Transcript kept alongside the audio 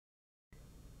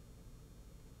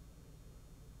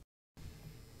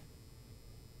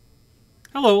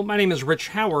Hello, my name is Rich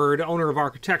Howard, owner of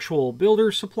Architectural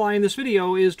Builder Supply, and this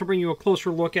video is to bring you a closer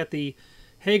look at the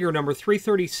Hager number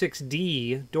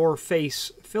 336D door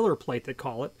face filler plate, they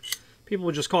call it. People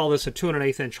would just call this a 2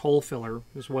 1/8 inch hole filler,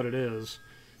 is what it is,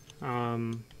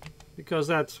 because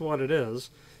that's what it is.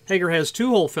 Hager has two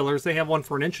hole fillers. They have one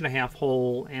for an 1.5 inch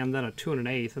hole and then a 2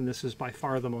 1/8, and this is by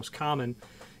far the most common.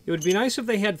 It would be nice if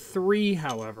they had three,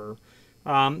 however.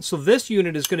 So this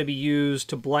unit is going to be used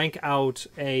to blank out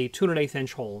a 2 1/8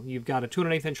 inch hole. You've got a 2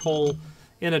 1/8 inch hole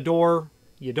in a door.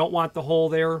 You don't want the hole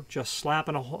there. Just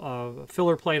slapping a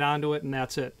filler plate onto it, and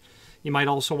that's it. You might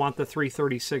also want the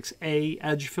 336A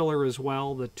edge filler as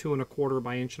well, the 2 1/4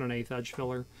 by 1 1/8 edge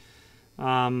filler.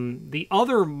 The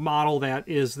other model that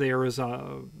is there is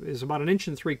about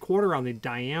 1 3/4 inch on the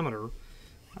diameter.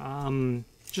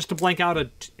 Just to blank out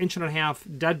an 1.5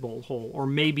 inch deadbolt hole, or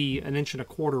maybe an 1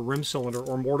 1/4 inch rim cylinder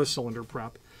or mortise cylinder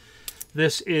prep.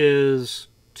 This is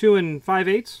 2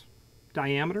 5/8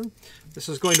 diameter. This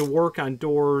is going to work on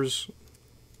doors,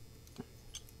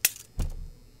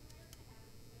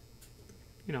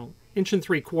 1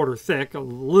 3/4 inch thick, a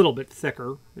little bit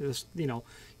thicker. You're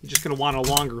just going to want a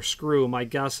longer screw. My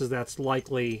guess is that's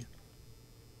likely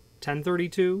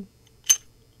 1032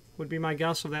 would be my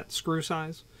guess of that screw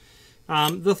size.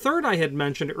 The third I had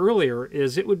mentioned earlier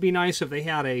is it would be nice if they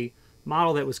had a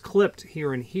model that was clipped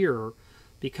here and here,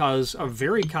 because a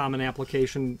very common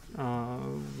application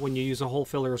when you use a hole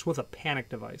filler is with a panic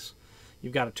device.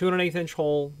 You've got a 2 1/8 inch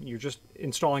hole, you're just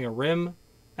installing a rim,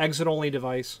 exit only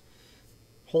device,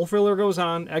 hole filler goes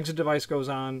on, exit device goes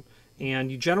on, and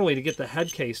you generally, to get the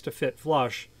head case to fit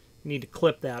flush, you need to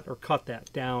clip that or cut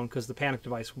that down, because the panic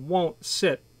device won't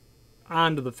sit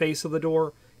onto the face of the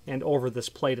door and over this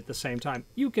plate at the same time.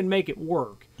 You can make it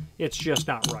work. It's just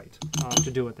not right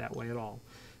to do it that way at all.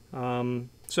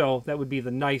 So that would be the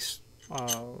nice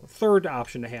third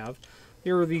option to have.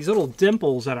 There are these little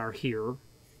dimples that are here,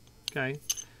 okay?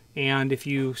 And if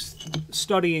you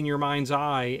study in your mind's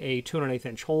eye a 2 1/8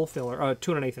 inch hole filler,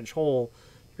 2 1/8 inch hole,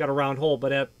 you've got a round hole,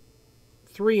 but at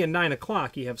 3 and 9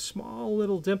 o'clock you have small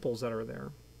little dimples that are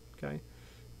there, okay?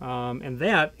 And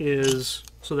that is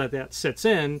so that that sits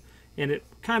in, and it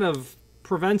kind of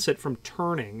prevents it from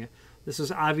turning. This is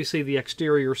obviously the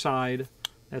exterior side.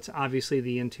 That's obviously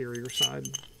the interior side.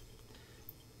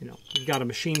 You've got a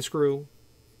machine screw,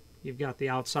 you've got the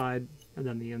outside, and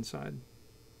then the inside.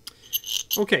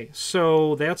 Okay,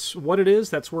 so that's what it is.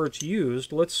 That's where it's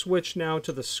used. Let's switch now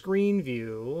to the screen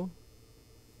view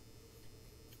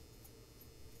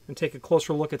and take a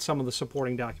closer look at some of the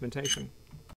supporting documentation.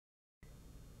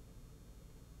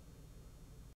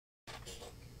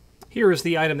 Here is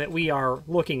the item that we are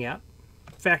looking at.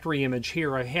 Factory image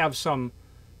here. I have some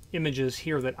images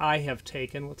here that I have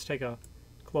taken. Let's take a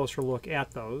closer look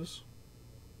at those.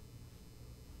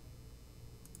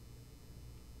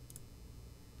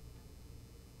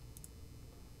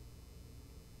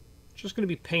 It's just going to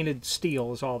be painted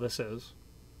steel is all this is.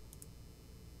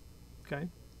 Okay.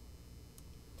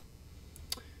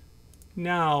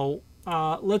 Now,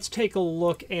 let's take a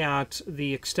look at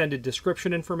the extended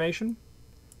description information.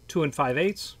 2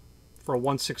 5/8 for a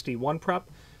 161 prep.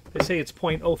 They say it's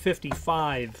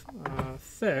 .055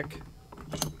 thick,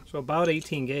 so about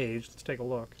 18 gauge. Let's take a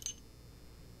look.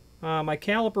 My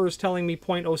caliper is telling me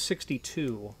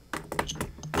 .062.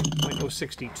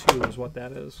 .062 is what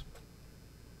that is.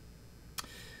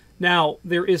 Now,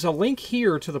 there is a link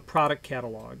here to the product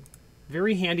catalog.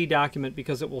 Very handy document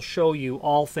because it will show you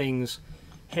all things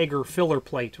Hager filler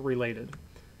plate related.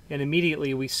 And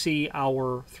immediately we see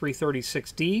our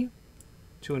 336D,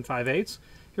 2 5/8.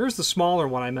 Here's the smaller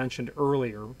one I mentioned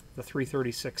earlier, the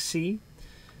 336C.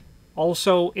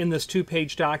 Also, in this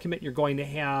 2-page document, you're going to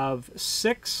have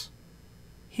 6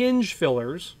 hinge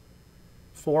fillers,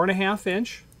 4 1/2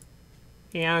 inch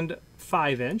and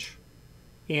 5 inch,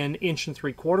 in 1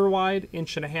 3/4 inch wide,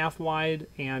 1.5 inch wide,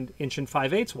 and 1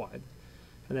 5/8 wide.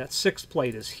 And that 6th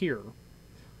plate is here.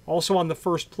 Also on the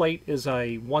first plate is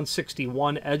a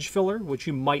 161 edge filler, which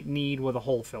you might need with a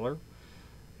hole filler.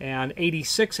 And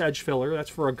 86 edge filler, that's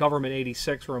for a government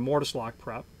 86 or a mortise lock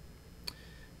prep.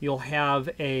 You'll have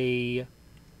a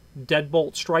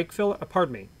deadbolt strike filler,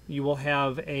 you will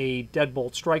have a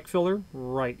deadbolt strike filler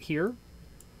right here,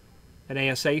 an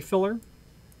ASA filler,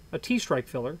 a T-strike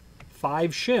filler, 4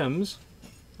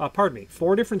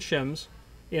 different shims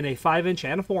in a 5 inch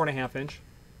and a 4 1/2 inch,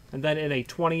 and then in a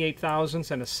 28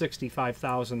 thousandths and a 65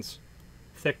 thousandths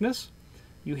thickness.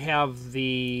 You have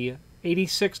the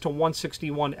 86 to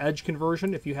 161 edge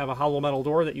conversion. If you have a hollow metal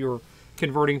door that you're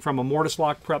converting from a mortise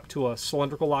lock prep to a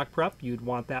cylindrical lock prep, you'd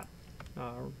want that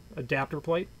adapter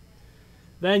plate.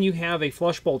 Then you have a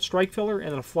flush bolt strike filler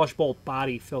and a flush bolt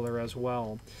body filler as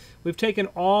well. We've taken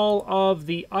all of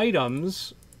the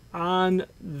items on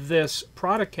this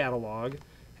product catalog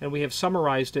and we have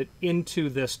summarized it into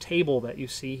this table that you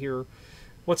see here.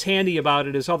 What's handy about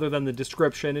it is, other than the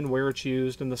description and where it's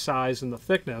used and the size and the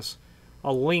thickness,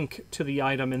 a link to the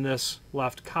item in this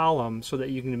left column so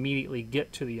that you can immediately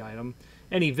get to the item.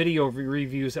 Any video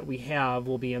reviews that we have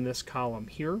will be in this column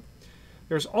here.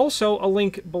 There's also a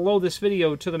link below this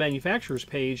video to the manufacturer's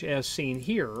page as seen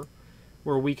here,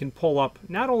 where we can pull up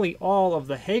not only all of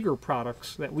the Hager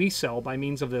products that we sell by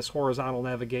means of this horizontal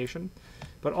navigation,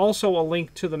 but also a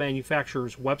link to the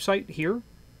manufacturer's website here,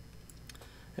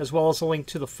 as well as a link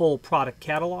to the full product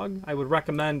catalog. I would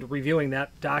recommend reviewing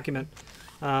that document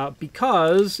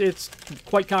because it's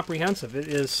quite comprehensive. It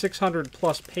is 600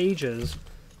 plus pages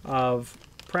of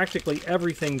practically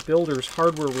everything builders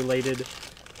hardware related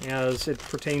as it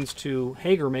pertains to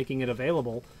Hager making it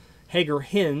available. Hager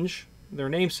hinge, their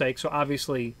namesake, so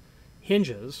obviously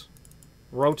hinges,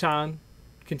 Roton,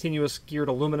 continuous geared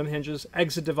aluminum hinges,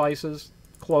 exit devices,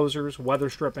 closers, weather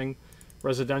stripping,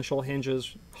 residential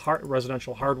hinges,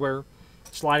 residential hardware,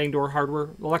 sliding door hardware,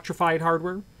 electrified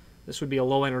hardware. This would be a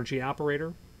low energy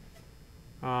operator.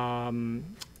 Trim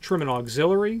and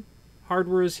auxiliary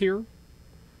hardware is here.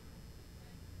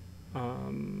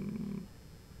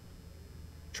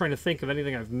 Trying to think of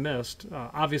anything I've missed.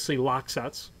 Obviously lock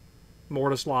sets,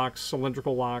 mortise locks,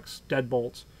 cylindrical locks,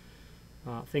 deadbolts,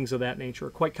 things of that nature.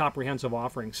 Quite comprehensive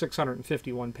offering,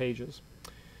 651 pages.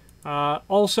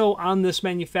 Also on this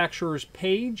manufacturer's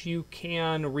page, you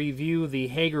can review the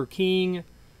Hager keying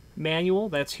manual.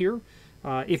 That's here.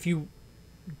 If you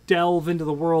delve into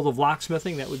the world of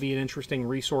locksmithing, that would be an interesting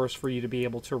resource for you to be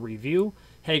able to review.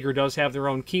 Hager does have their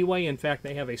own keyway. In fact,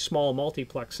 they have a small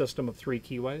multiplex system of 3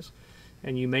 keyways,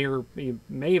 and you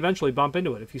may eventually bump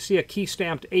into it. If you see a key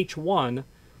stamped H1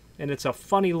 and it's a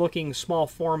funny looking small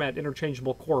format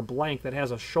interchangeable core blank that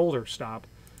has a shoulder stop,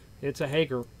 it's a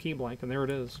Hager key blank, and there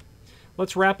it is.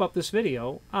 Let's wrap up this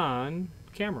video on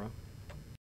camera.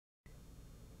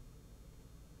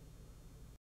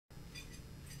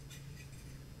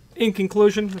 In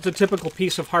conclusion, it's a typical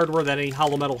piece of hardware that any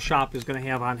hollow metal shop is going to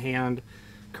have on hand.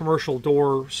 Commercial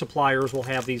door suppliers will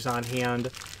have these on hand.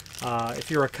 If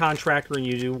you're a contractor and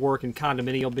you do work in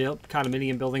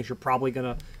condominium buildings, you're probably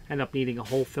going to end up needing a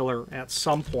hole filler at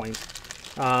some point.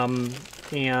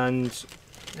 And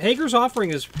Hager's offering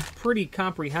is pretty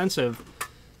comprehensive.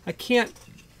 I can't,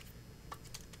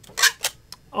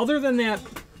 other than that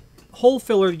hole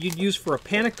filler you'd use for a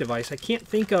panic device, I can't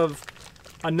think of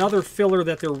another filler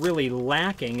that they're really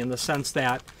lacking, in the sense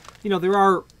that, you know, there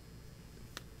are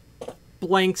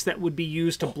blanks that would be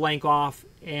used to blank off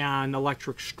an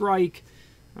electric strike.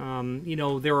 You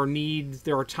know, there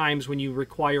are times when you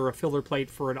require a filler plate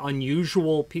for an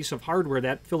unusual piece of hardware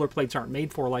that filler plates aren't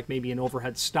made for, like maybe an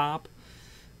overhead stop.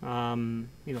 You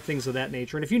know, things of that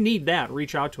nature. And if you need that,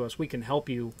 reach out to us. We can help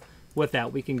you with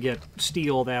that. We can get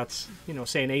steel that's, you know,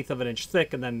 say 1/8 of an inch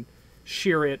thick, and then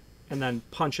shear it and then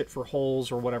punch it for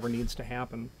holes or whatever needs to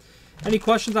happen. Any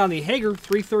questions on the Hager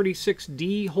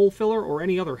 336D hole filler or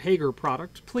any other Hager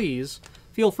product, please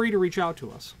feel free to reach out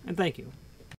to us. And thank you.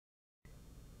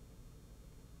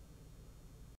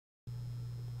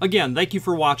 Again, thank you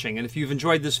for watching, and if you've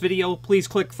enjoyed this video, please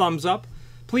click thumbs up.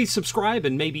 Please subscribe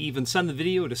and maybe even send the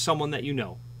video to someone that you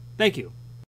know. Thank you.